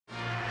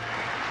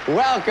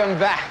Welcome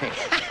back.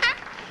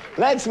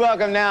 Let's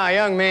welcome now a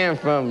young man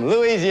from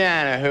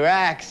Louisiana who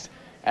acts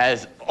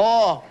as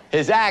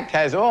his act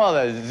has all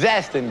the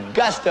zest and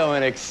gusto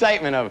and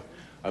excitement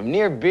of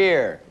near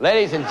beer.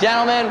 Ladies and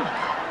gentlemen,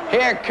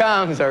 here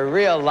comes a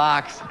real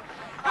locks.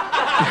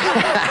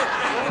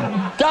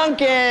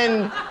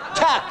 Duncan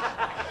Tuck.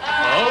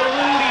 All the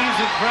leaves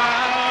are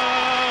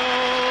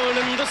brown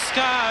and the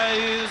sky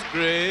is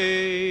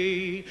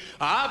gray.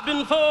 I've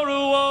been for a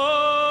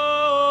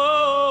walk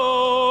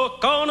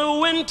on a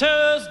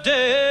winter's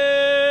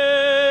day.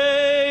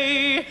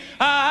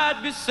 I'd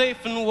be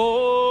safe and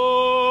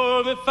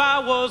warm if I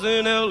was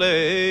in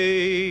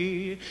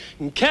L.A.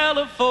 in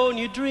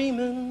California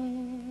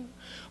dreaming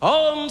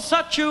on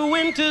such a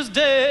winter's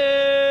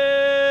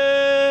day.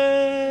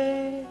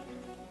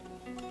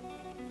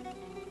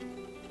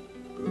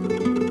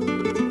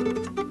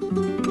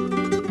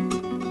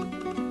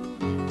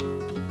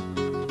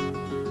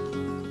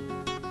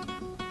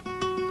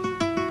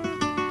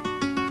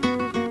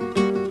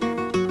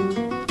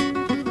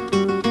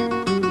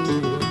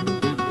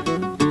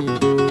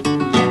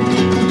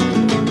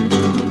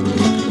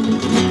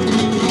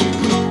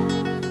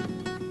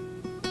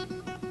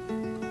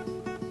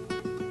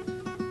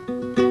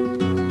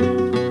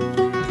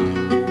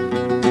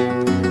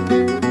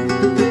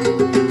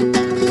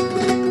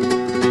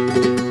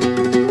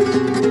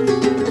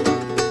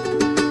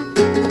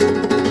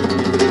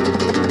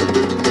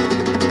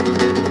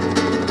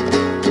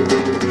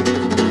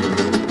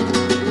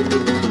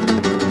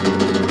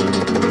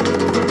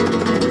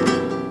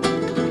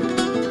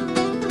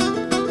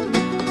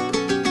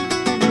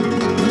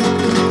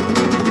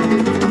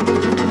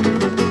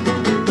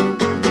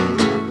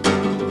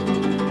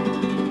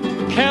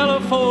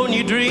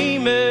 California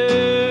dreaming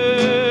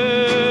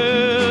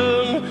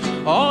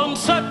on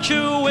such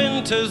a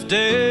winter's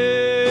day.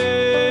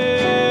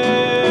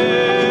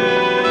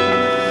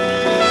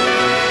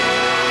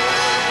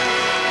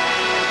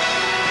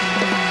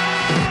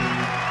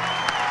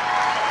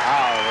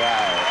 All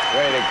right,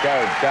 way to go,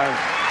 Dunk.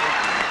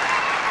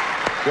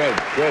 Good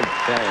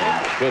thing,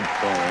 good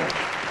thing.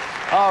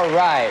 All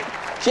right,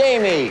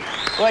 Jamie,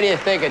 what do you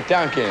think of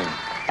Duncan?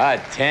 A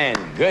 10,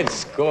 good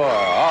score,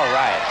 all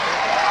right.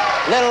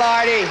 Little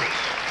Artie.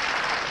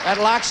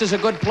 That Locks is a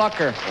good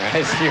plucker.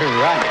 Yes, you're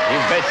right. You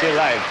bet your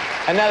life.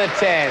 Another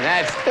 10.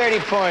 That's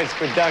 30 points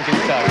for Duncan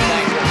Tuck.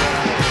 Thanks for being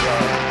on the show.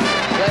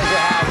 Pleasure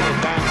having you,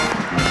 Duncan.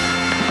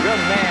 Good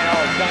man,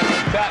 old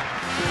Duncan Tuck.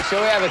 So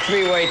we have a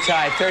three-way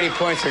tie. 30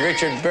 points for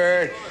Richard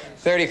Byrd,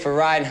 30 for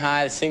Riding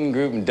High, the singing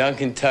group, and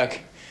Duncan Tuck,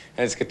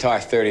 and his guitar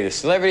 30. The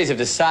celebrities have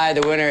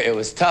decided the winner. It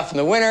was tough, and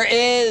the winner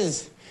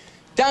is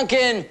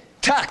Duncan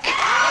Tuck.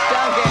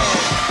 Duncan.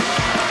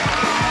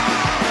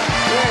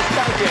 Where's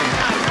Duncan?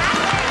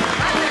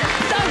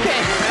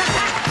 Duncan!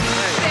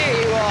 There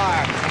you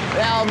are.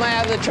 Now, may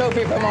I have the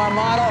trophy from our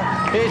model?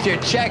 Here's your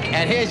check,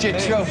 and here's your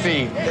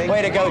trophy.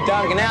 Way to go,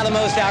 Duncan. Now the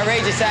most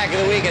outrageous act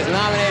of the week is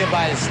nominated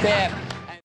by the staff.